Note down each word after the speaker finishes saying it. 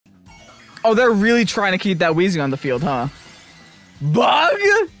Oh, they're really trying to keep that Weezing on the field, huh? Bug?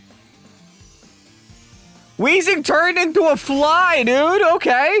 Weezing turned into a fly, dude.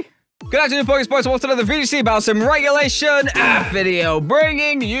 Okay. Good afternoon, Pokésports. Welcome to another VGC Battle Sim Regulation app video,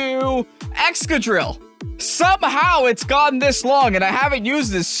 bringing you Excadrill. Somehow it's gotten this long, and I haven't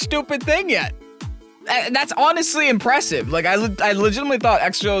used this stupid thing yet. That's honestly impressive. Like, I legitimately thought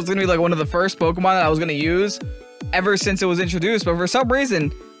Excadrill was gonna be like one of the first Pokemon that I was gonna use ever since it was introduced, but for some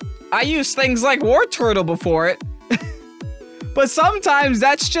reason, I used things like Wartortle before it. But sometimes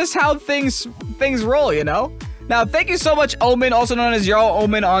that's just how things roll, you know? Now, thank you so much, Omen, also known as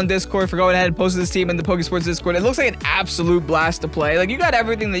JarlOmen on Discord, for going ahead and posting this team in the Pokesports Discord. It looks like an absolute blast to play. Like, you got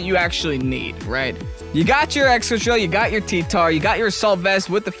everything that you actually need, right? You got your Excadrill, you got your T-Tar, you got your Assault Vest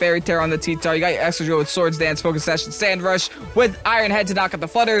with the Fairy Tear on the T-Tar, you got your Excadrill with Swords Dance, Focus Session, Sand Rush, with Iron Head to knock out the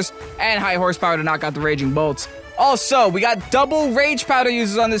Flutters, and High Horsepower to knock out the Raging Bolts. Also, we got double Rage Powder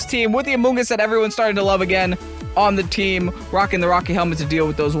users on this team with the Emotes that everyone's starting to love again on the team, rocking the Rocky Helmet to deal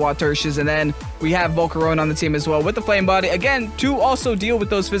with those Watershes, and then we have Volcarone on the team as well with the Flame Body, again, to also deal with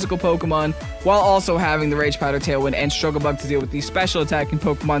those physical Pokemon, while also having the Rage Powder, Tailwind, and Struggle Bug to deal with these special attacking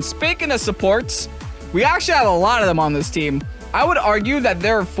Pokemon. Speaking of supports, we actually have a lot of them on this team. I would argue that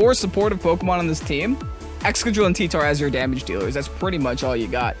there are 4 supportive Pokemon on this team. Excadrill and T-Tar as your damage dealers. That's pretty much all you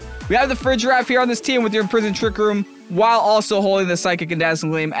got. We have the Frigiraffe here on this team with your Imprisoned Trick Room, while also holding the Psychic and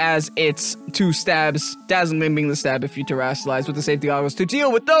Dazzling Gleam as its 2 stabs. Dazzling Gleam being the stab if you terrestrialize with the safety goggles to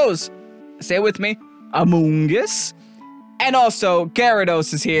deal with those. Say it with me. Amoonguss. And also,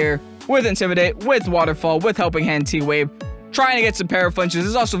 Gyarados is here with Intimidate, with Waterfall, with Helping Hand, T-Wave, trying to get some Paraflinches. This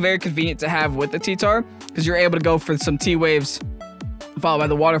is also very convenient to have with the T-Tar, because you're able to go for some T-Waves, followed by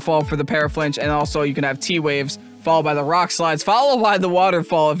the Waterfall for the Paraflinch, and also you can have T-Waves, followed by the Rock Slides, followed by the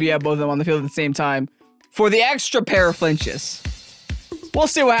Waterfall if you have both of them on the field at the same time, for the extra Paraflinches. We'll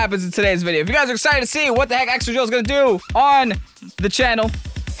see what happens in today's video. If you guys are excited to see what the heck Excadrill is going to do on the channel,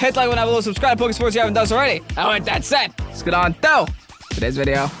 hit like, down below, subscribe to Pokesports if you haven't done so already. And with that said, let's get on to today's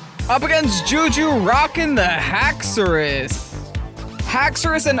video. Up against Juju, rocking the Haxorus.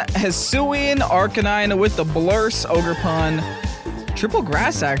 Haxorus and Hisuian Arcanine with the Blurse, Ogerpon, Triple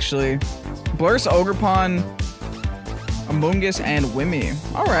Grass actually. Blurse, Ogerpon, Amoonguss, and Wimmy.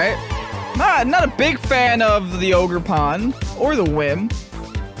 Alright. Not a big fan of the Ogerpon or the Whim.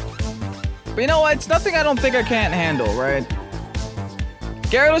 But you know what? It's nothing I don't think I can't handle, right?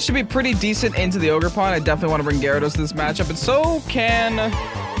 Gyarados should be pretty decent into the Ogerpon. I definitely want to bring Gyarados to this matchup. And so can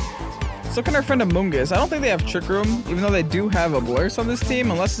our friend Amoonguss. I don't think they have Trick Room, even though they do have a Blurse on this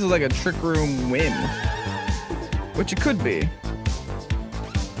team, unless this is like a Trick Room Whim. Which it could be.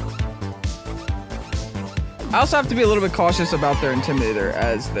 I also have to be a little bit cautious about their Intimidator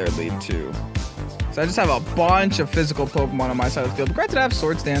as their lead too. So I just have a bunch of physical Pokemon on my side of the field. But granted, I have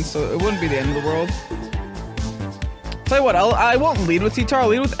Swords Dance, so it wouldn't be the end of the world. Tell you what, I won't lead with T-Tar, I'll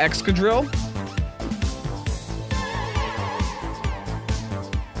lead with Excadrill.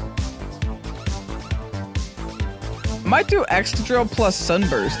 I might do Excadrill plus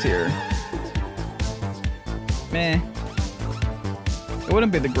Sunburst here. Meh. It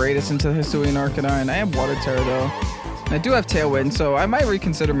wouldn't be the greatest into Hisuian Arcanine. I have Water Terror though. And I do have Tailwind, so I might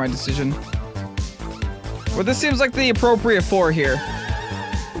reconsider my decision. Well, this seems like the appropriate 4 here.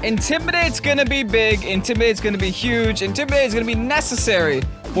 Intimidate's gonna be big, Intimidate's gonna be huge, Intimidate's gonna be necessary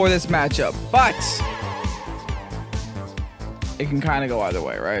for this matchup, but it can kind of go either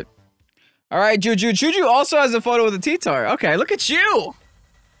way, right? Alright, Juju. Juju also has a photo with a T-Tar. Okay, look at you!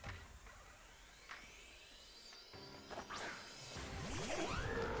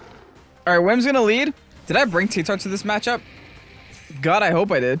 Alright, Whim's gonna lead. Did I bring T-Tar to this matchup? God, I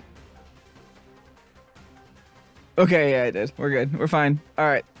hope I did. Okay, yeah, I did. We're good. We're fine.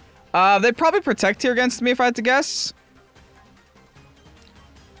 Alright. They'd probably protect here against me if I had to guess.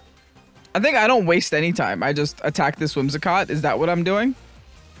 I think I don't waste any time. I just attack this Whimsicott. Is that what I'm doing?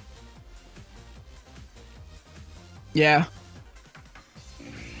 Yeah.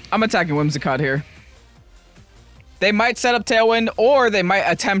 I'm attacking Whimsicott here. They might set up Tailwind, or they might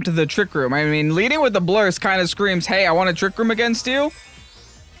attempt the Trick Room. I mean, leading with the Blurse kind of screams, hey, I want a Trick Room against you.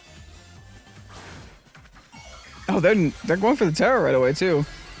 Oh, they're going for the Terror right away, too.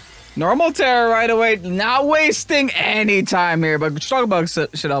 Normal Terror right away. Not wasting any time here, but Struggle Bug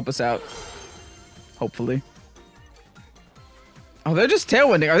should help us out. Hopefully. Oh, they're just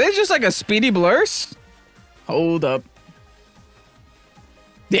Tailwinding. Are they just like a speedy Blurse? Hold up.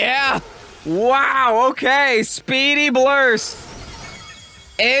 Yeah! Wow, okay. Speedy Blurse.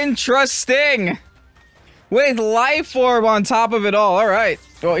 Interesting. With Life Orb on top of it all. Alright.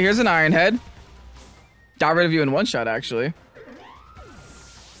 Well, here's an Iron Head. Got rid of you in one shot, actually.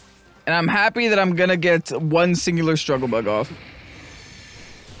 And I'm happy that I'm gonna get one singular struggle bug off.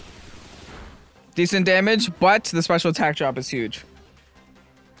 Decent damage, but the special attack drop is huge.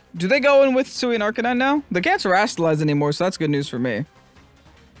 Do they go in with Sui and Arcanine now? They can't terrestrialize anymore, so that's good news for me.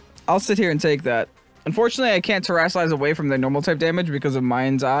 I'll sit here and take that. Unfortunately, I can't terrestrialize away from their normal type damage because of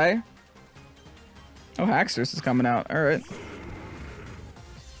Mind's Eye. Oh, Haxorus is coming out. Alright.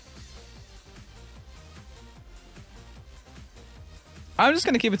 I'm just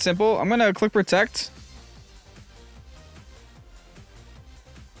going to keep it simple. I'm going to click Protect.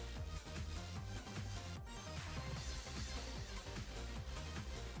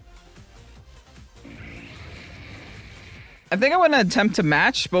 I think I'm going to attempt to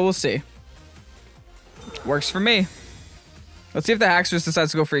match, but we'll see. Works for me. Let's see if the Haxorus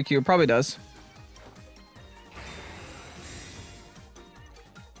decides to go for EQ. Probably does.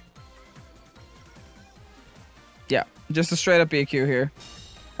 Yeah, just a straight up EQ here.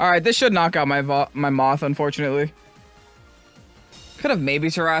 Alright, this should knock out my Moth, unfortunately. Could have maybe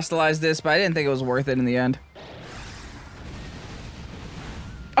terrestrialized this, but I didn't think it was worth it in the end.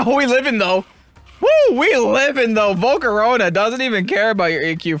 Oh, we living though. Woo, we living though. Volcarona doesn't even care about your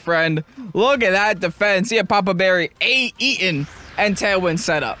EQ, friend. Look at that defense. Yeah, Papa Berry, eaten, and Tailwind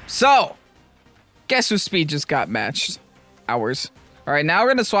set up. So, guess whose speed just got matched? Ours. Alright, now we're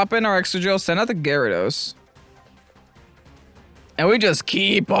going to swap in our Excadrill, send out the Gyarados. And we just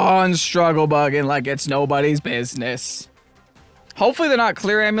keep on struggle bugging like it's nobody's business. Hopefully they're not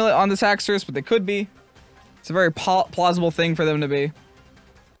Clear Amulet on this Haxorus, but they could be. It's a very plausible thing for them to be.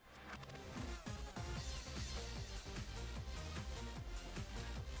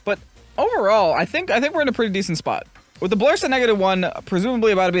 But overall, I think we're in a pretty decent spot. With the Blurst at -1,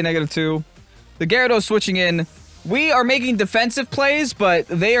 presumably about to be a -2. The Gyarados switching in. We are making defensive plays, but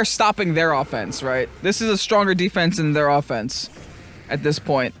they are stopping their offense, right? This is a stronger defense than their offense at this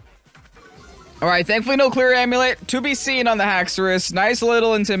point. All right, thankfully no Clear Amulet. To be seen on the Haxorus. Nice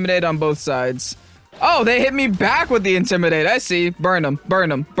little Intimidate on both sides. Oh, they hit me back with the Intimidate. I see. Burn them, burn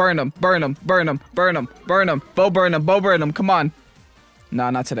them, burn them, burn them, burn them, burn them, burn them. Bow burn them, bow burn them. Come on. No,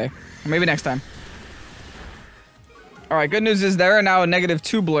 not today. Maybe next time. All right, good news is there are now a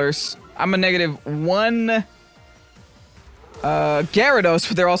 -2 Blurst. I'm a -1 Gyarados,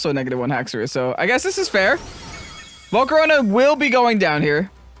 but they're also a -1 Haxorus, so I guess this is fair. Volcarona will be going down here,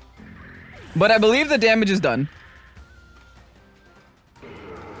 but I believe the damage is done.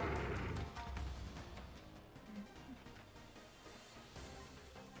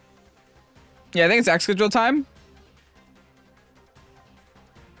 Yeah, I think it's Excadrill time.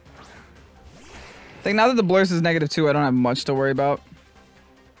 I think now that the Blurst is -2, I don't have much to worry about.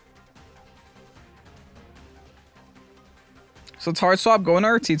 So it's hard swap, going to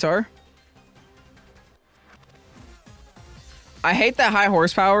our T-Tar. I hate that high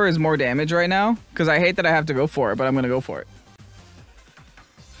horsepower is more damage right now, because I hate that I have to go for it, but I'm going to go for it.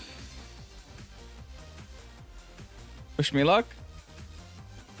 Wish me luck.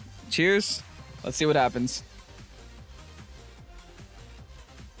 Cheers. Let's see what happens.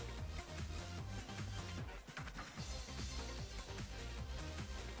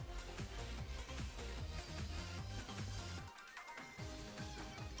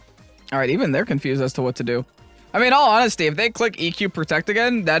 All right, even they're confused as to what to do. I mean, in all honesty, if they click EQ Protect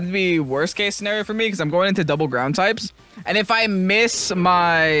again, that'd be worst case scenario for me because I'm going into double ground types. And if I miss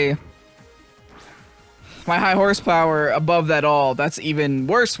my high horsepower above that all, that's even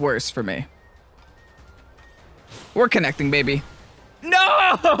worse for me. We're connecting, baby.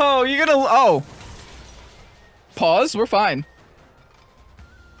 No! You're gonna... Oh. Pause. We're fine.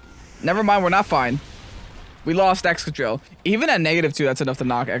 Never mind, we're not fine. We lost Excadrill. Even at -2, that's enough to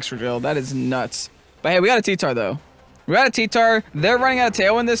knock Excadrill. That is nuts. But hey, we got a T-Tar, though. We got a T-Tar. They're running out of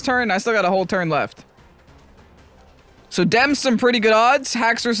Tailwind this turn. I still got a whole turn left. So Dem's some pretty good odds.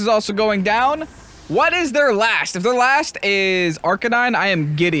 Haxorus is also going down. What is their last? If their last is Arcanine, I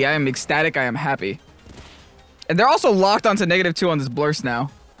am giddy. I am ecstatic. I am happy. And they're also locked onto -2 on this Blurst now.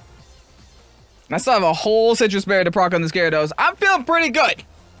 And I still have a whole Citrus Berry to proc on this Gyarados. I'm feeling pretty good.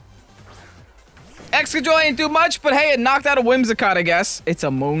 Excadrill ain't do much, but hey, it knocked out a Whimsicott, I guess. It's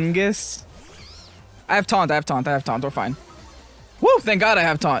Among Us. I have Taunt, We're fine. Woo, thank God I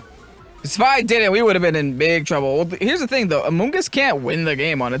have Taunt. Because if I didn't, we would have been in big trouble. Well, here's the thing, though. Among Us can't win the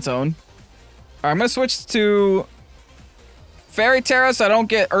game on its own. All right, I'm going to switch to Fairy Terra so I don't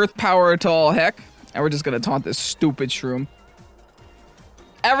get Earth Power at all. Heck. And we're just going to taunt this stupid Shroom.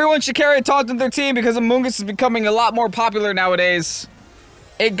 Everyone should carry a Taunt in their team because Among Us is becoming a lot more popular nowadays.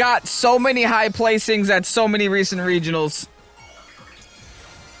 It got so many high placings at so many recent regionals.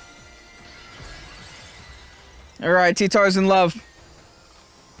 All right, T-Tar's in love.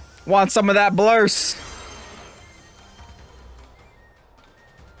 Want some of that blurs.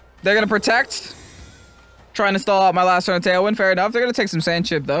 They're gonna protect. Trying to stall out my last turn of Tailwind. Fair enough. They're gonna take some Sand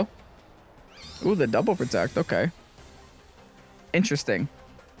Chip though. Ooh, the double protect. Okay. Interesting.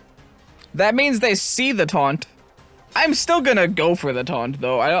 That means they see the taunt. I'm still gonna go for the taunt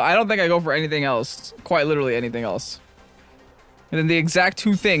though. I don't think I go for anything else. Quite literally anything else. And then the exact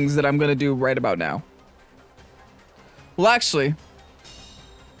two things that I'm gonna do right about now. Well, actually.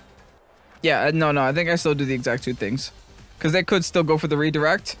 Yeah, no, I think I still do the exact two things. Because they could still go for the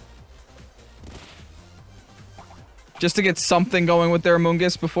redirect. Just to get something going with their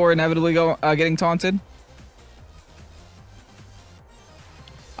Amoonguss before inevitably getting taunted.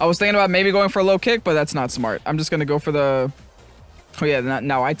 I was thinking about maybe going for a low kick, but that's not smart. I'm just going to go for the... Oh yeah,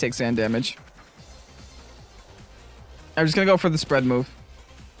 now I take sand damage. I'm just going to go for the spread move.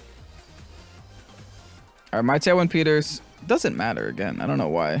 Alright, my Tailwind Peters. Doesn't matter again. I don't know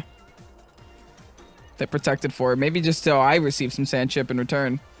why. They protected for it. Maybe just so I receive some Sand Chip in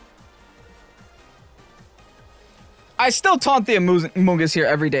return. I still taunt the Amoonguss here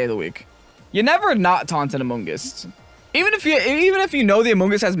every day of the week. You never not taunt an Amoonguss. Even if you know the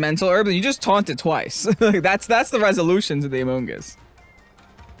Amoonguss has mental herb, you just taunt it twice. that's the resolution to the Amoonguss.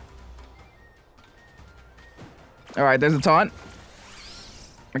 All right, there's a taunt.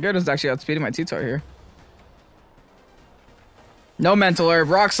 My Gyarados actually outspeeding my T-Tar here. No mental herb.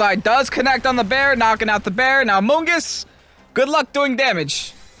 Rock Slide does connect on the bear, knocking out the bear. Now Amoonguss, good luck doing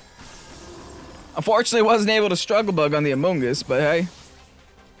damage. Unfortunately, wasn't able to struggle bug on the Amoonguss, but hey.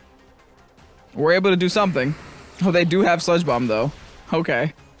 We're able to do something. Oh, they do have Sludge Bomb, though.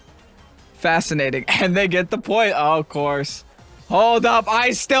 Okay. Fascinating. And they get the point. Oh, of course. Hold up.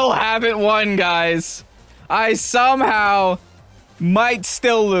 I still haven't won, guys. I somehow might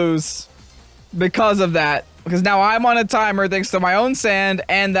still lose because of that. Because now I'm on a timer thanks to my own sand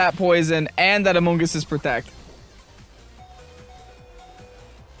and that poison and that Amoonguss's protect.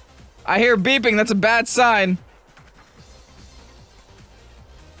 I hear beeping. That's a bad sign.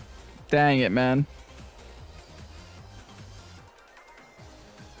 Dang it, man.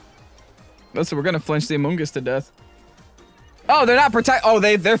 Listen, we're gonna flinch the Amoonguss to death. Oh, they're not protect. Oh,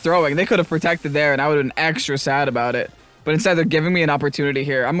 they're throwing. They could have protected there, and I would have been extra sad about it. But instead, they're giving me an opportunity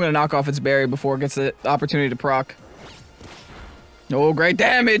here. I'm gonna knock off its berry before it gets the opportunity to proc. Oh, great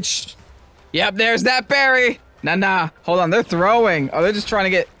damage. Yep, there's that berry. Nah. Hold on, they're throwing. Oh, they're just trying to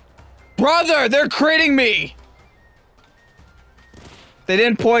get... Brother, they're critting me. They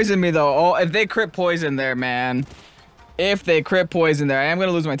didn't poison me, though. Oh, if they crit poison there, man. If they crit poison there. I am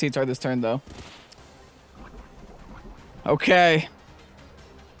gonna lose my T-Tar this turn, though. Okay.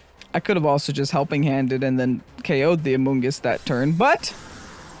 I could have also just helping handed and then KO'd the Amoonguss that turn, but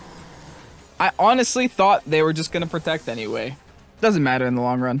I honestly thought they were just gonna protect anyway. Doesn't matter in the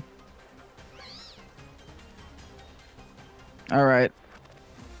long run. All right.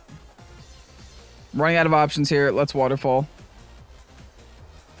 Running out of options here. Let's waterfall.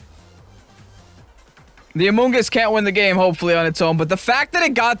 The Amoonguss can't win the game, hopefully, on its own, but the fact that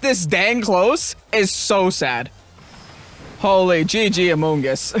it got this dang close is so sad. Holy GG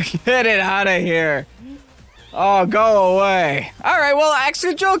Amoonguss. Get it out of here. Oh, go away. Alright, well,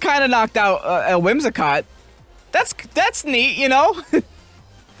 Excadrill kind of knocked out a Whimsicott. That's neat, you know?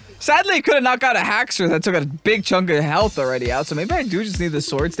 Sadly, it could have knocked out a Haxor that took a big chunk of health already out, so maybe I do just need the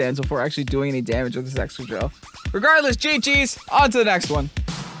Sword Stance before actually doing any damage with this Excadrill. Regardless, GG's, on to the next one.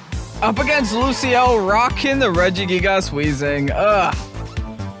 Up against Lucio, rocking the Regigigas Weezing. Ugh.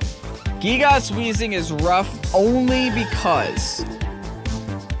 Gigas Weezing is rough only because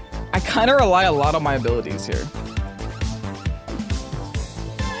I kind of rely a lot on my abilities here.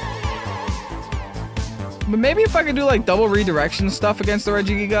 But maybe if I could do like double redirection stuff against the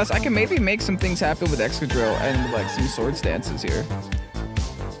Regigigas, I can maybe make some things happen with Excadrill and like some sword stances here.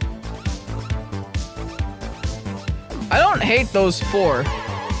 I don't hate those four.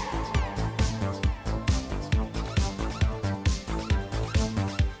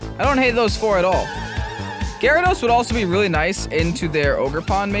 I don't hate those four at all. Gyarados would also be really nice into their Ogre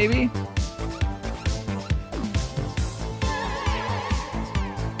Pond, maybe.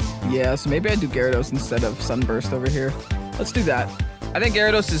 Yeah, so maybe I do Gyarados instead of Sunburst over here. Let's do that. I think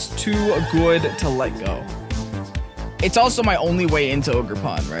Gyarados is too good to let go. It's also my only way into Ogre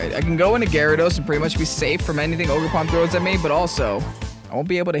Pond, right? I can go into Gyarados and pretty much be safe from anything Ogre Pond throws at me, but also I won't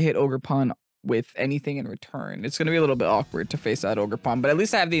be able to hit Ogre Pond with anything in return. It's going to be a little bit awkward to face that Ogre Pond, but at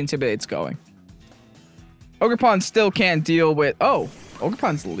least I have the Intimidates going. Ogre Pond still can't deal with... Oh, Ogre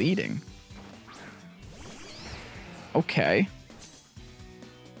Pond's leading. Okay.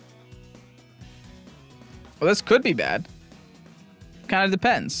 Well, this could be bad. kind of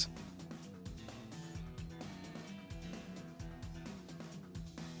depends.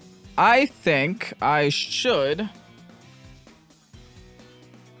 I think I should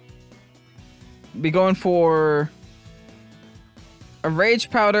be going for a Rage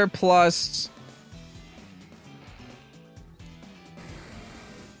Powder plus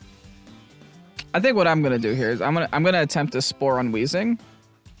I think what I'm gonna do here is I'm gonna attempt to Spore on Wheezing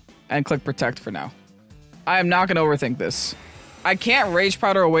and click Protect for now. I am not gonna overthink this. I can't Rage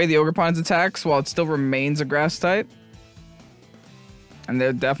Powder away the Ogerpon's attacks while it still remains a Grass type. And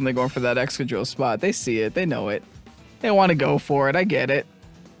they're definitely going for that Excadrill spot. They see it. They know it. They want to go for it. I get it.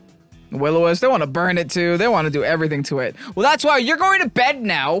 Will-O-Wisp, they want to burn it too. They want to do everything to it. Well, that's why you're going to bed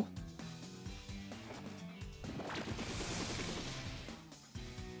now.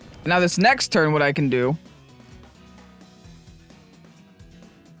 Now this next turn, what I can do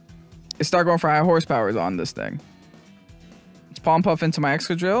is start going for high horsepowers on this thing. Let's Palm Puff into my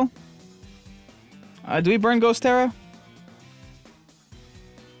Excadrill. Do we burn Ghost Terra?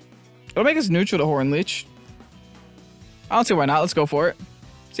 It'll make us neutral to Horn Leech. I don't see why not. Let's go for it.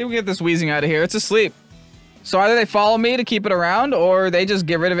 See if we can get this Wheezing out of here. It's asleep. So either they follow me to keep it around, or they just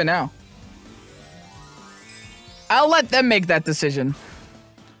get rid of it now. I'll let them make that decision.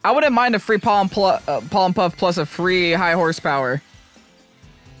 I wouldn't mind a free Palm Puff plus a free high horsepower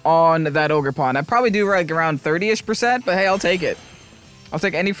on that Ogerpon. I'd probably do like around 30-ish%, but hey, I'll take it. I'll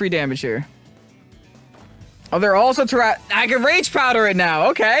take any free damage here. Oh, they're also I can Rage Powder it now.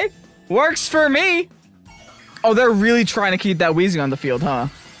 Okay. Works for me. Oh, they're really trying to keep that Wheezing on the field, huh?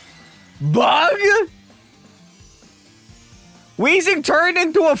 Bug? Wheezing turned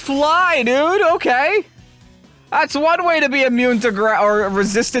into a fly, dude. Okay. That's one way to be immune to ground or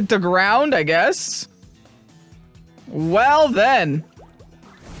resistant to ground, I guess. Well then.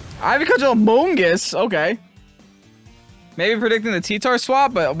 Ivy Cudgel Mungus. Okay. Maybe predicting the T-Tar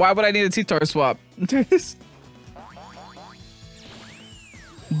swap, but why would I need a T-Tar swap?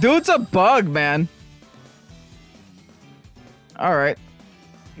 Dude's a bug, man. Alright.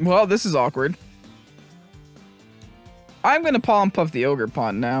 Well, this is awkward. I'm gonna Palm Puff the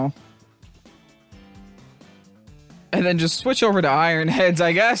Ogerpon now. And then just switch over to Iron Heads,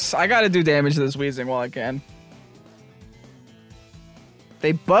 I guess. I gotta do damage to this Wheezing while I can.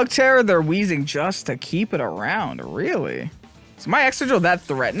 They Bug Terror their Wheezing just to keep it around. Really? Is my Excadrill that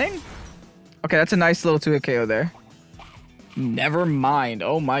threatening? Okay, that's a nice little 2-hit KO there. Never mind.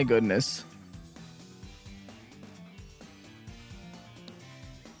 Oh my goodness.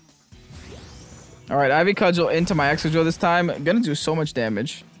 Alright, Ivy Cudgel into my Excadrill this time. Gonna do so much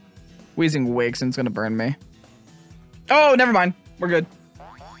damage. Wheezing wakes and it's gonna burn me. Oh, never mind. We're good.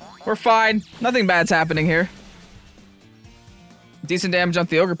 We're fine. Nothing bad's happening here. Decent damage on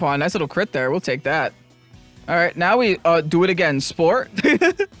the Ogerpon. Nice little crit there. We'll take that. Alright, now we do it again. Sport.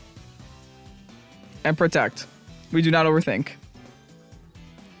 And Protect. We do not overthink.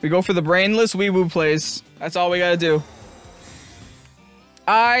 We go for the brainless wee-woo plays. That's all we gotta do.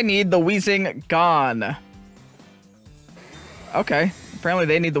 I need the Wheezing gone. Okay. Apparently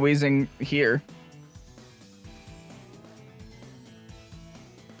they need the Wheezing here.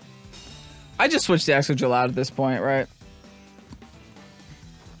 I just switched the Excadrill out at this point, right?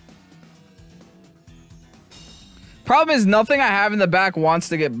 Problem is nothing I have in the back wants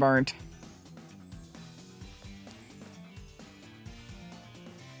to get burnt.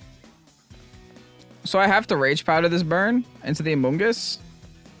 So I have to Rage Powder this burn into the Amoonguss.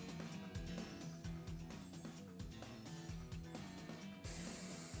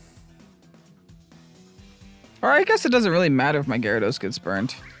 Or I guess it doesn't really matter if my Gyarados gets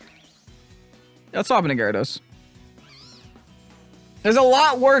burned. Let's swap into Gyarados. There's a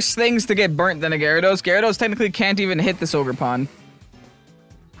lot worse things to get burnt than a Gyarados. Gyarados technically can't even hit this Ogerpon.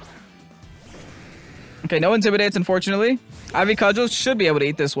 Okay, no Intimidates, unfortunately. Ivy Cudgel should be able to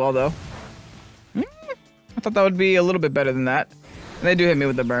eat this well, though. I thought that would be a little bit better than that. And they do hit me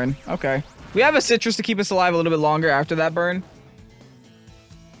with the burn. Okay. We have a Citrus to keep us alive a little bit longer after that burn.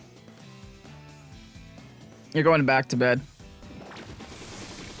 You're going back to bed.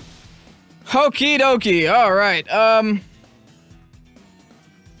 Okie dokie. Alright.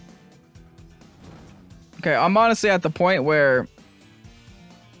 Okay, I'm honestly at the point where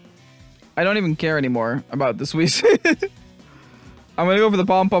I don't even care anymore about this Weezing. I'm gonna go for the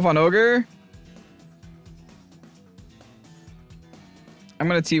Palm Puff on Ogre. I'm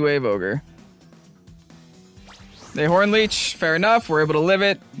gonna T-Wave Ogre. They Horn Leech, fair enough. We're able to live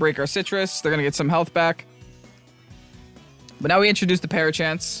it, break our Citrus. They're gonna get some health back. But now we introduce the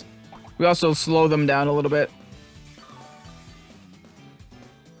Parachance. We also slow them down a little bit.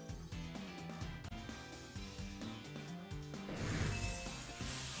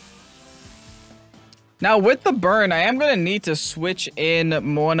 Now, with the burn, I am going to need to switch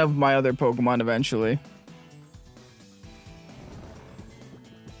in one of my other Pokemon eventually.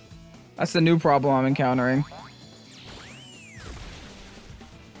 That's the new problem I'm encountering.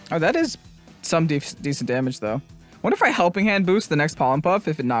 Oh, that is some decent damage, though. Wonder if I Helping Hand boost the next Pollen Puff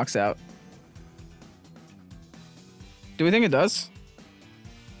if it knocks out. Do we think it does?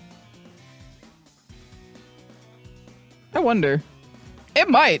 I wonder. It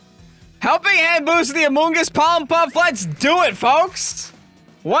might. Helping Hand boost the Amoonguss Pollen Puff. Let's do it, folks.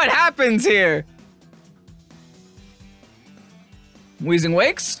 What happens here? Wheezing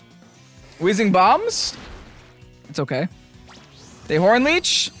Wakes? Wheezing Bombs? It's okay. They Horn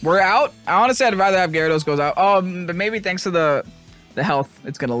Leech. We're out. Honestly, I'd rather have Gyarados goes out. Oh, but maybe thanks to the health,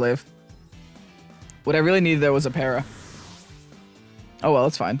 it's gonna live. What I really needed there was a Para. Oh well,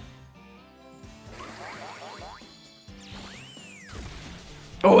 it's fine.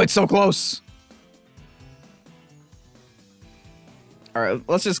 Oh, it's so close. All right,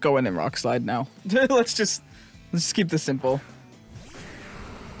 let's just go in and Rock Slide now. let's just keep this simple.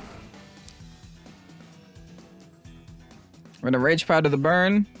 We're gonna Rage Powder the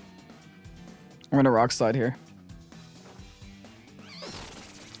burn. We're gonna Rock Slide here.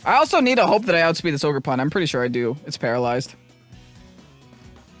 I also need to hope that I outspeed this Ogerpon. I'm pretty sure I do. It's paralyzed.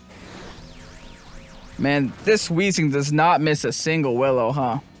 Man, this Weezing does not miss a single Willow,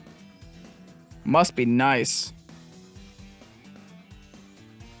 huh? Must be nice.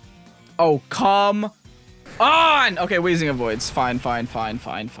 Oh, come on! Okay, Weezing avoids. Fine.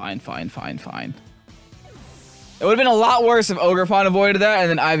 It would have been a lot worse if Ogerpon avoided that and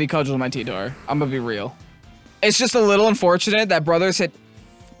then Ivy cudgeled my T-Tar. I'm gonna be real. It's just a little unfortunate that Brothers hit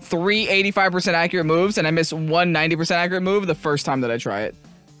 3 85% accurate moves and I missed 1 90% accurate move the first time that I try it.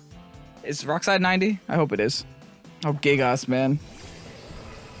 Is Rockside 90? I hope it is. Oh, Gigas, man.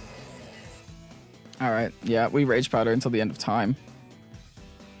 Alright, yeah, we Rage Powder until the end of time.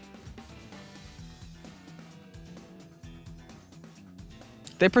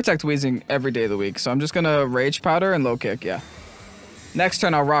 They protect Weezing every day of the week, so I'm just gonna Rage Powder and Low Kick, yeah. Next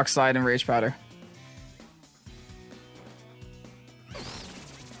turn, I'll Rock Slide and Rage Powder.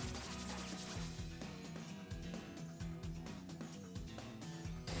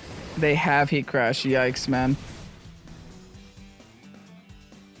 They have Heat Crash, yikes, man.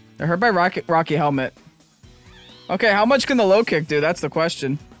 They're hurt by Rocky Helmet. Okay, how much can the Low Kick do? That's the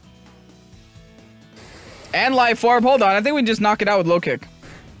question. And Life Orb, hold on, I think we can just knock it out with Low Kick.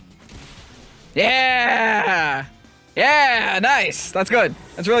 Yeah! Yeah, nice. That's good.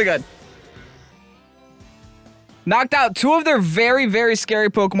 That's really good. Knocked out 2 of their very, very scary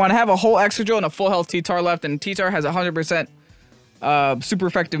Pokemon. I have a whole Excadrill and a full health T-Tar left, and T-Tar has 100% super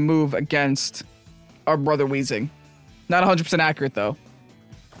effective move against our brother Weezing. Not 100% accurate, though.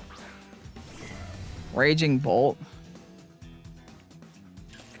 Raging Bolt.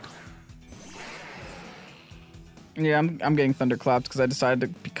 Yeah, I'm getting Thunderclapped because I decided to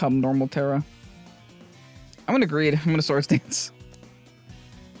become normal Terra. I'm gonna Greed. I'm gonna Swords Dance.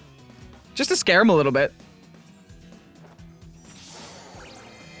 Just to scare him a little bit.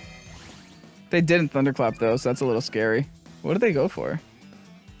 They didn't Thunderclap though, so that's a little scary. What did they go for?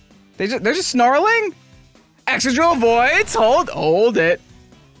 They're just snarling? Excadrill avoids! Hold it.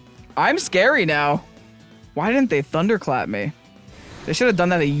 I'm scary now. Why didn't they Thunderclap me? They should have done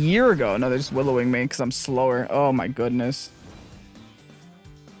that a year ago. No, they're just Willowing me because I'm slower. Oh my goodness.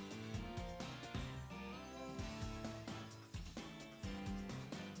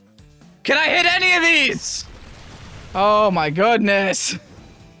 Can I hit any of these? Oh my goodness.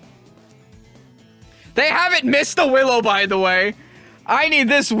 They haven't missed a Willow, by the way. I need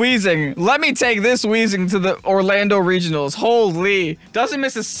this Weezing. Let me take this Weezing to the Orlando Regionals. Holy. Doesn't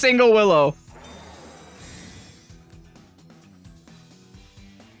miss a single Willow.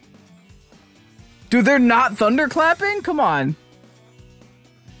 Dude, they're not Thunderclapping? Come on.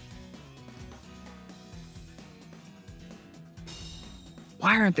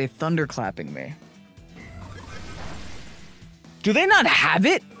 Why aren't they Thunderclapping me? Do they not have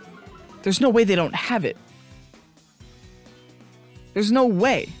it? There's no way they don't have it. There's no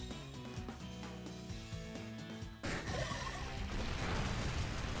way.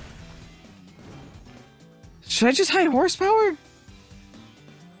 Should I just hide Horsepower?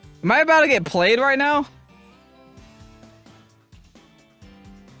 Am I about to get played right now?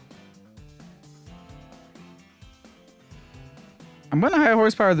 I'm gonna high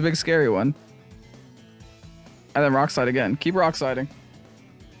Horsepower the big scary one. And then Rock Slide again. Keep Rock Sliding.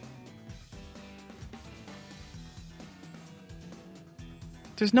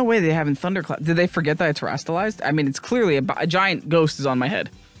 There's no way they haven't Thunderclap. Did they forget that I terrestrialized? I mean, it's clearly a giant ghost is on my head.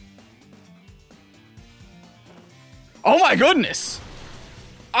 Oh my goodness.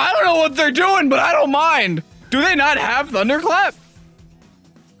 I don't know what they're doing, but I don't mind. Do they not have Thunderclap?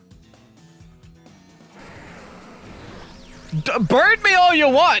 Burn me all you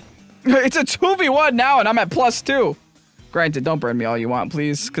want. It's a 2v1 now and I'm at +2. Granted, don't burn me all you want,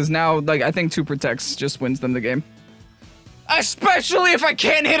 please. Because now, like, I think 2 protects just wins them the game. Especially if I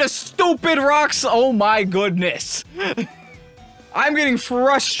can't hit a stupid rocks. Oh my goodness. I'm getting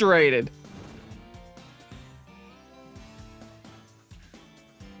frustrated.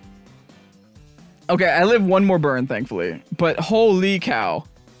 Okay, I live one more burn, thankfully. But holy cow.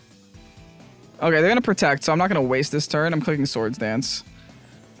 Okay, they're gonna protect, so I'm not gonna waste this turn. I'm clicking Swords Dance.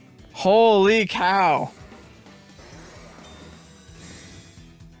 Holy cow.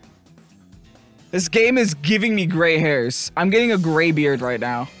 This game is giving me gray hairs. I'm getting a gray beard right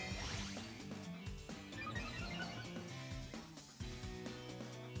now.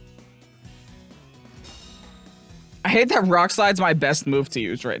 I hate that Rock Slide's my best move to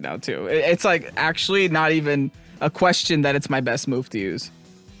use right now, too. It's like actually not even a question that it's my best move to use.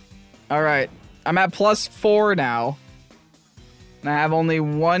 All right, I'm at +4 now. And I have only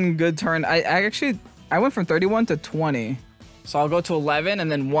one good turn. I went from 31 to 20. So I'll go to 11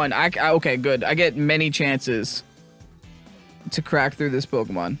 and then 1. Okay, good. I get many chances to crack through this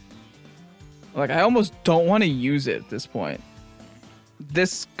Pokemon. Like, I almost don't want to use it at this point.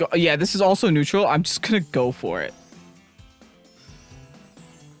 Yeah, this is also neutral. I'm just gonna go for it.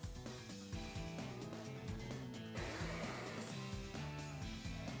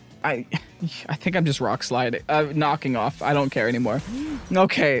 I think I'm just rock sliding, knocking off. I don't care anymore.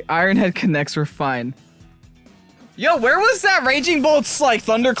 Okay, Iron Head connects. We're fine. Yo, where was that Raging Bolt's like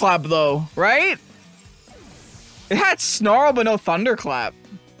Thunderclap though? Right? It had Snarl but no Thunderclap.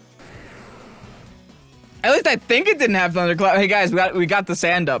 At least I think it didn't have Thunderclap. Hey guys, we got the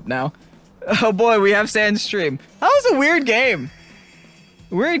sand up now. Oh boy, we have sand stream. That was a weird game.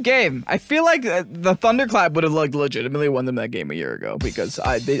 Weird game. I feel like the Thunderclap would have like legitimately won them that game a year ago because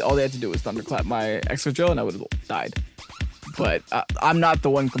all they had to do was Thunderclap my Excadrill and I would have died. But I'm not the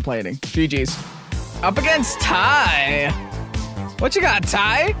one complaining. GG's. Up against Ty. What you got,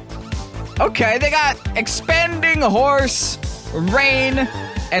 Ty? Okay, they got Expanding Horse, Rain,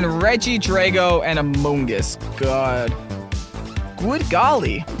 and Regidrago and Amoonguss. God. Good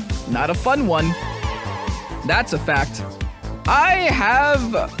golly. Not a fun one. That's a fact. I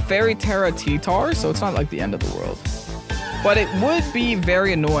have Fairy Terra T-Tar, so it's not like the end of the world. But it would be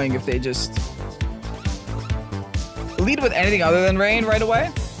very annoying if they just lead with anything other than Rain right away.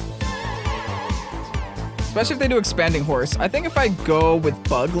 Especially if they do Expanding Horse. I think if I go with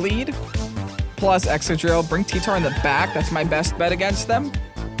Bug Lead plus Excadrill, bring T-Tar in the back, that's my best bet against them.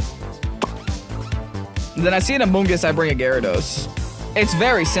 And then I see an Amoonguss, I bring a Gyarados. It's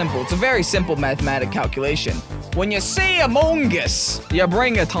very simple. It's a very simple mathematic calculation. When you see Amoonguss, you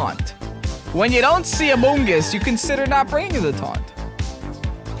bring a taunt. When you don't see Amoonguss, you consider not bringing the taunt.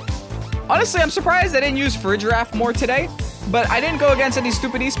 Honestly, I'm surprised I didn't use Fridgiraff more today, but I didn't go against any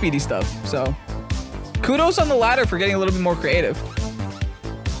stupid E-Speedy stuff, so kudos on the ladder for getting a little bit more creative.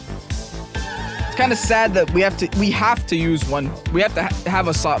 It's kind of sad that we have to use one. We have to have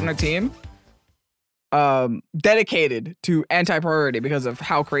a slot on our team dedicated to anti-priority because of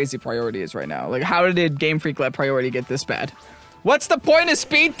how crazy priority is right now. Like, how did Game Freak let priority get this bad? What's the point of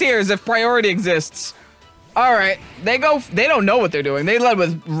speed tiers if priority exists? All right, they don't know what they're doing. They led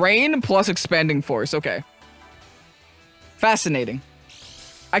with Rain plus Expanding Force. Okay. Fascinating.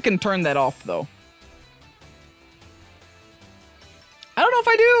 I can turn that off though. I don't know if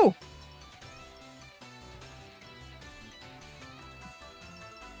I do.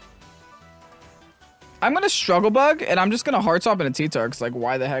 I'm gonna Struggle Bug, and I'm just gonna Heart Swap into T-Tar, because, like,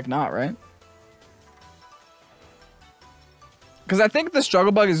 why the heck not, right? Because I think the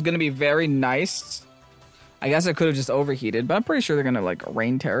Struggle Bug is gonna be very nice. I guess I could have just overheated, but I'm pretty sure they're gonna, like,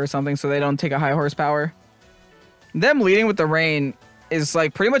 Rain Terror or something, so they don't take a high horsepower. Them leading with the Rain is,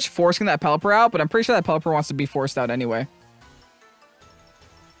 like, pretty much forcing that Pelipper out, but I'm pretty sure that Pelipper wants to be forced out anyway.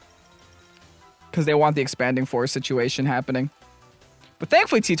 Because they want the Expanding Force situation happening. But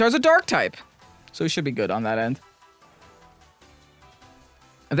thankfully, T-Tar's a Dark type. So we should be good on that end.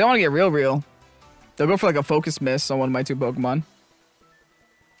 If they want to get real, they'll go for like a Focus Miss on one of my 2 Pokemon.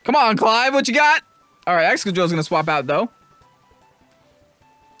 Come on, Clive, what you got? All right, Excadrill's going to swap out, though.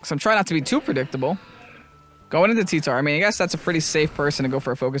 Because I'm trying not to be too predictable. Going into T-Tar. I mean, I guess that's a pretty safe person to go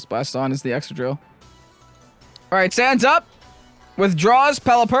for a Focus Blast on is the Excadrill. All right, stands up. Withdraws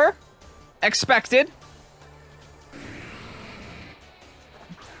Pelipper. Expected.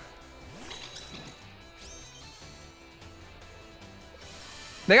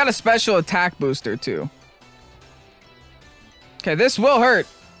 They got a special attack booster, too. Okay, this will hurt.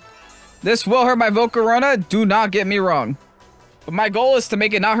 This will hurt my Volcarona. Do not get me wrong. But my goal is to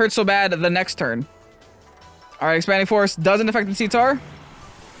make it not hurt so bad the next turn. All right, Expanding Force doesn't affect the T-Tar.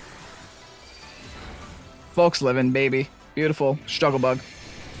 Volk's living, baby. Beautiful. Struggle Bug.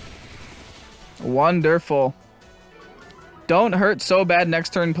 Wonderful. Don't hurt so bad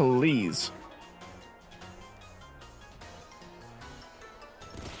next turn, please.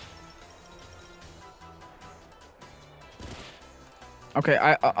 Okay,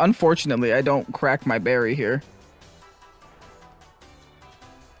 unfortunately, I don't crack my berry here.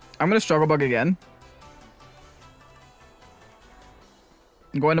 I'm gonna Struggle Bug again.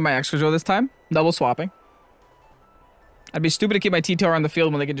 I'm going to my Excadrill this time. Double swapping. I'd be stupid to keep my T-Tar on the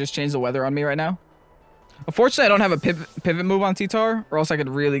field when they could just change the weather on me right now. Unfortunately, I don't have a pivot move on T-Tar, or else I could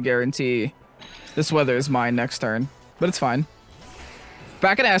really guarantee this weather is mine next turn. But it's fine.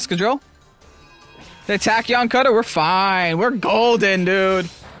 Back at Excadrill. The Tachyon Cutter, we're fine. We're golden, dude.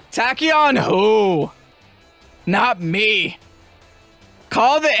 Tachyon who? Not me.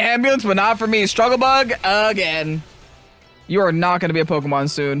 Call the ambulance, but not for me. Struggle Bug again. You are not going to be a Pokemon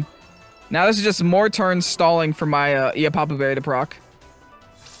soon. Now this is just more turns stalling for my Iapapa Berry to proc.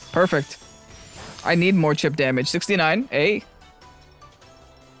 Perfect. I need more chip damage. 69. Hey.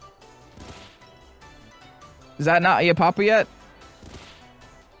 Is that not Iapapa yet?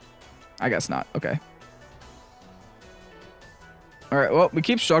 I guess not. Okay. Alright, well, we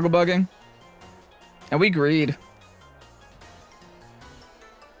keep Struggle Bugging. And we greed.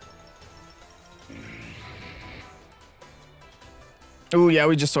 Ooh, yeah,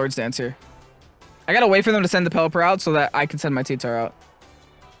 we just Swords Dance here. I gotta wait for them to send the Pelipper out so that I can send my T-Tar out.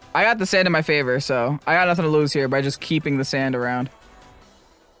 I got the sand in my favor, so I got nothing to lose here by just keeping the sand around.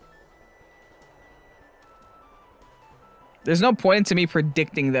 There's no point to me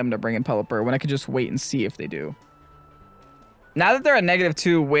predicting them to bring in Pelipper when I could just wait and see if they do. Now that they're at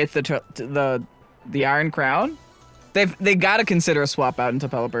 -2 with the Iron Crown, they gotta consider a swap out into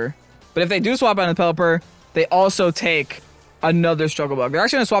Pelipper. But if they do swap out into Pelipper, they also take another Struggle Bug. They're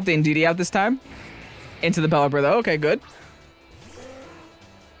actually gonna swap the Indeedee out this time into the Pelipper though. Okay, good.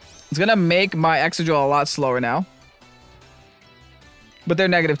 It's gonna make my Excadrill a lot slower now. But they're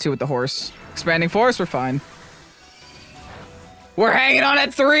 -2 with the horse. Expanding Force, we're fine. We're hanging on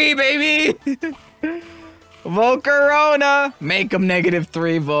at 3, baby! Volcarona! Make them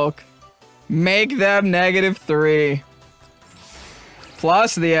 -3, Volk. Make them -3.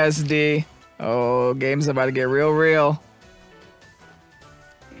 Plus the SD. Oh, game's about to get real.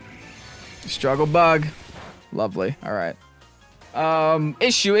 Struggle Bug. Lovely. Alright.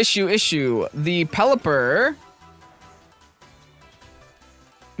 Issue. The Pelipper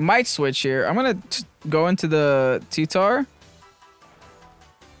might switch here. I'm gonna go into the T-Tar.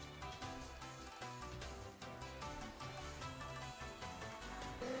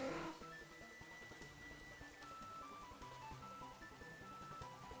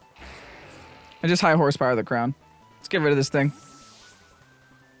 And just high horsepower the crown. Let's get rid of this thing.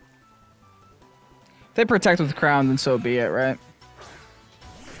 If they protect with the crown, then so be it, right?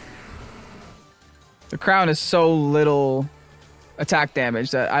 The crown is so little attack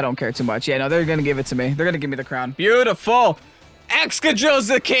damage that I don't care too much. Yeah, no, they're gonna give it to me. They're gonna give me the crown. Beautiful! Excadrill's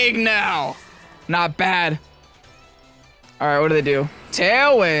the king now! Not bad. Alright, what do they do?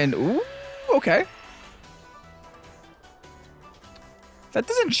 Tailwind! Ooh, okay. That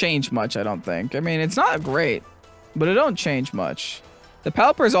doesn't change much, I don't think. I mean, it's not great, but it don't change much. The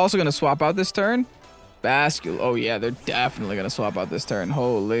Pelipper is also going to swap out this turn. Bascule. Oh, yeah, they're definitely going to swap out this turn.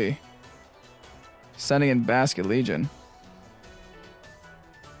 Holy. Sending in Basket Legion.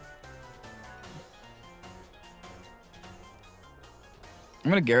 I'm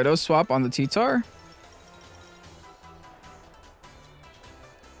going to Gyarados swap on the T-Tar.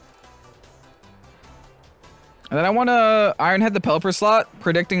 And then I want to Iron Head the Pelipper slot,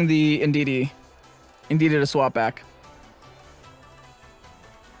 predicting the Indeedee to swap back.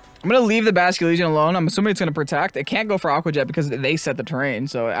 I'm going to leave the Basket Legion alone. I'm assuming it's going to protect. It can't go for Aqua Jet because they set the terrain,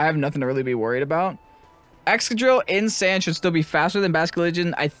 so I have nothing to really be worried about. Excadrill in Sand should still be faster than Basket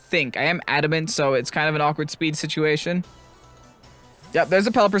Legion, I think. I am adamant, so it's kind of an awkward speed situation. Yep, there's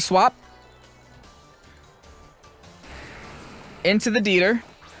a Pelipper swap. Into the Deeter.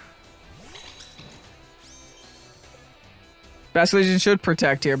 Basket Legion should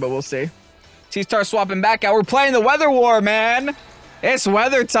protect here, but we'll see. T-Star swapping back out. We're playing the Weather War, man. It's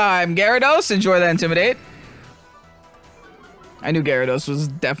weather time. Gyarados, enjoy that Intimidate. I knew Gyarados was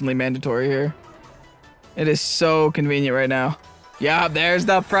definitely mandatory here. It is so convenient right now. Yup, there's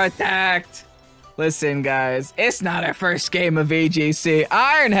the Protect. Listen, guys. It's not our first game of VGC.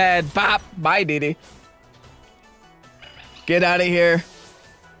 Iron Head. Bop. Bye, Didi. Get out of here.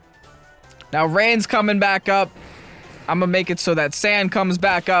 Now rain's coming back up. I'm gonna make it so that sand comes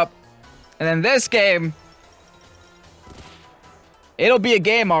back up. And then this game, it'll be a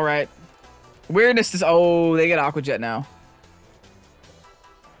game, all right. Weirdness is, oh, they get Aqua Jet now.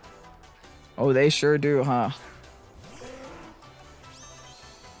 Oh, they sure do, huh?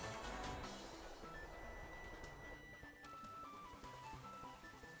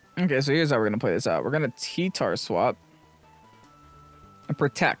 Okay, so here's how we're gonna play this out. We're gonna T-Tar swap and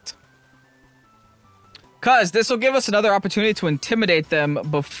protect. Cause this will give us another opportunity to intimidate them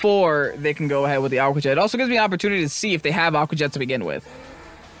before they can go ahead with the Aqua Jet. It also gives me an opportunity to see if they have Aqua Jet to begin with.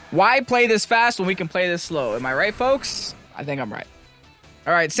 Why play this fast when we can play this slow? Am I right, folks? I think I'm right.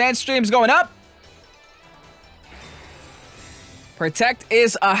 All right, Sandstream's going up. Protect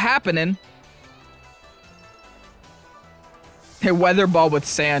is a happening. A weather ball with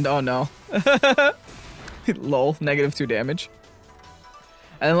sand. Oh no. Lol. -2 damage.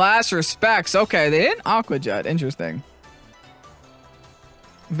 And last respects. Okay, they didn't Aqua Jet. Interesting.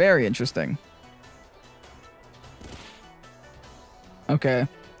 Very interesting. Okay.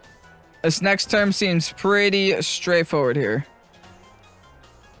 This next term seems pretty straightforward here.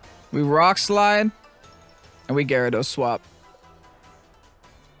 We Rock Slide. And we Gyarados swap.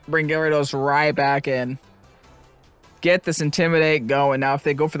 Bring Gyarados right back in. Get this Intimidate going. Now, if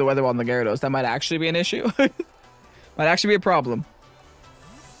they go for the Weather Ball on the Gyarados, that might actually be an issue. Might actually be a problem.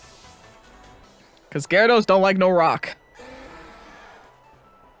 Because Gyarados don't like no rock.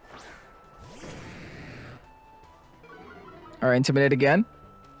 Alright, Intimidate again.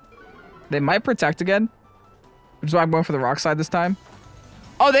 They might Protect again. Which is why I'm going for the Rock Slide this time.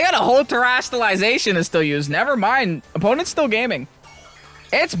 Oh, they got a whole Terastallization to still use. Never mind. Opponent's still gaming.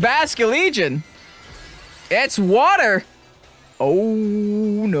 It's Basculegion. It's water. Oh,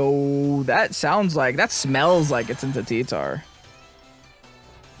 no. That sounds like... That smells like it's into T-Tar.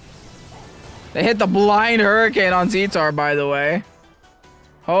 They hit the Blind Hurricane on T-Tar, by the way.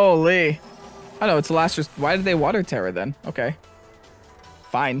 Holy. Oh, no, it's the last... Why did they Water Terror, then? Okay.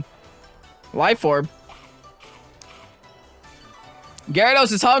 Fine. Life Orb.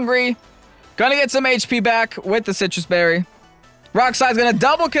 Gyarados is hungry. Gonna get some HP back with the Citrus Berry. Rock Slide's gonna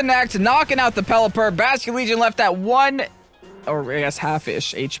double connect, knocking out the Pelipper. Basculegion left at 1, or I guess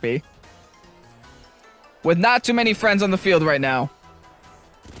half-ish HP. With not too many friends on the field right now.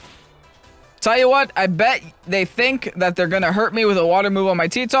 Tell you what, I bet they think that they're gonna hurt me with a water move on my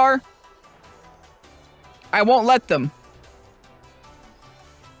T-Tar. I won't let them.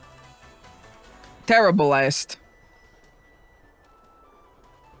 Terrorblast.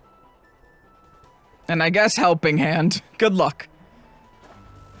 And I guess Helping Hand. Good luck.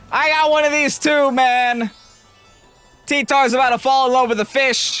 I got one of these too, man. T-Tar's about to fall in love with a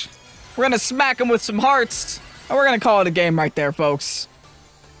fish. We're gonna smack him with some hearts. And we're gonna call it a game right there, folks.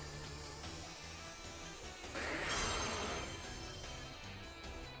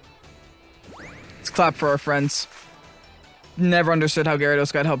 Let's clap for our friends. Never understood how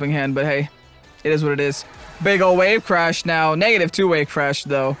Gyarados got Helping Hand, but hey, it is what it is. Big ol' Wave Crash now. -2 Wave Crash,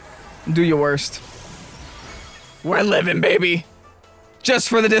 though. Do your worst. We're living, baby. Just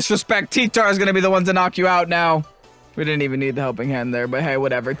for the disrespect, T-Tar is going to be the one to knock you out now. We didn't even need the Helping Hand there, but hey,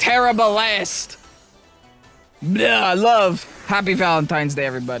 whatever. Terrorblast. Blah, love. Happy Valentine's Day,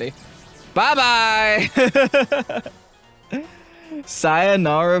 everybody. Bye-bye.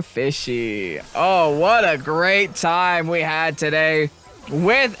 Sayonara Fishy. Oh, what a great time we had today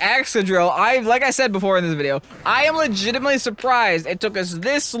with Excadrill. Like I said before in this video, I am legitimately surprised it took us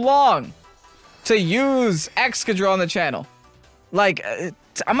this long to use Excadrill on the channel. Like,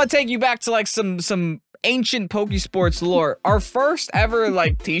 I'm gonna take you back to like some ancient Pokesports lore. Our first ever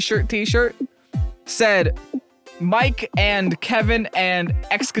like t-shirt said Mike and Kevin and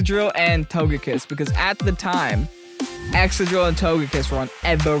Excadrill and Togekiss, because at the time Excadrill and Togekiss were on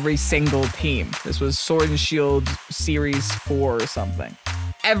every single team. This was Sword and Shield Series 4 or something.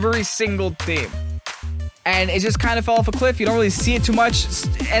 Every single team. And it just kind of fell off a cliff. You don't really see it too much.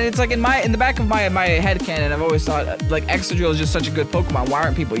 And it's like in the back of my headcanon, I've always thought like Excadrill is just such a good Pokemon. Why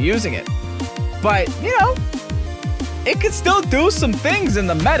aren't people using it? But, you know, it could still do some things in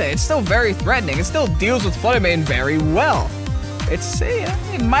the meta. It's still very threatening. It still deals with Flutter Mane very well.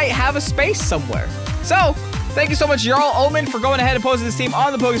 It might have a space somewhere. So, thank you so much, JarlOmen, for going ahead and posting this team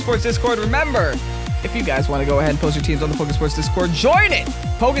on the Pokesports Discord. Remember, if you guys want to go ahead and post your teams on the Pokesports Discord, join it!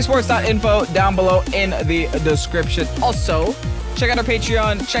 Pokesports.info down below in the description. Also, check out our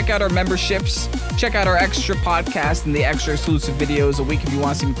Patreon, check out our memberships, check out our extra podcast and the extra exclusive videos a week if you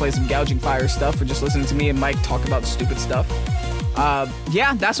want to see me play some Gouging Fire stuff or just listen to me and Mike talk about stupid stuff.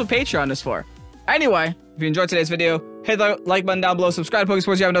 Yeah, that's what Patreon is for. Anyway, if you enjoyed today's video, Hit the like button down below, subscribe to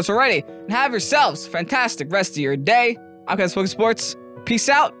Pokesports if you haven't done so already, and have yourselves a fantastic rest of your day. I'm Pokesports. Peace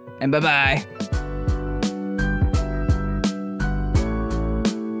out, and bye-bye.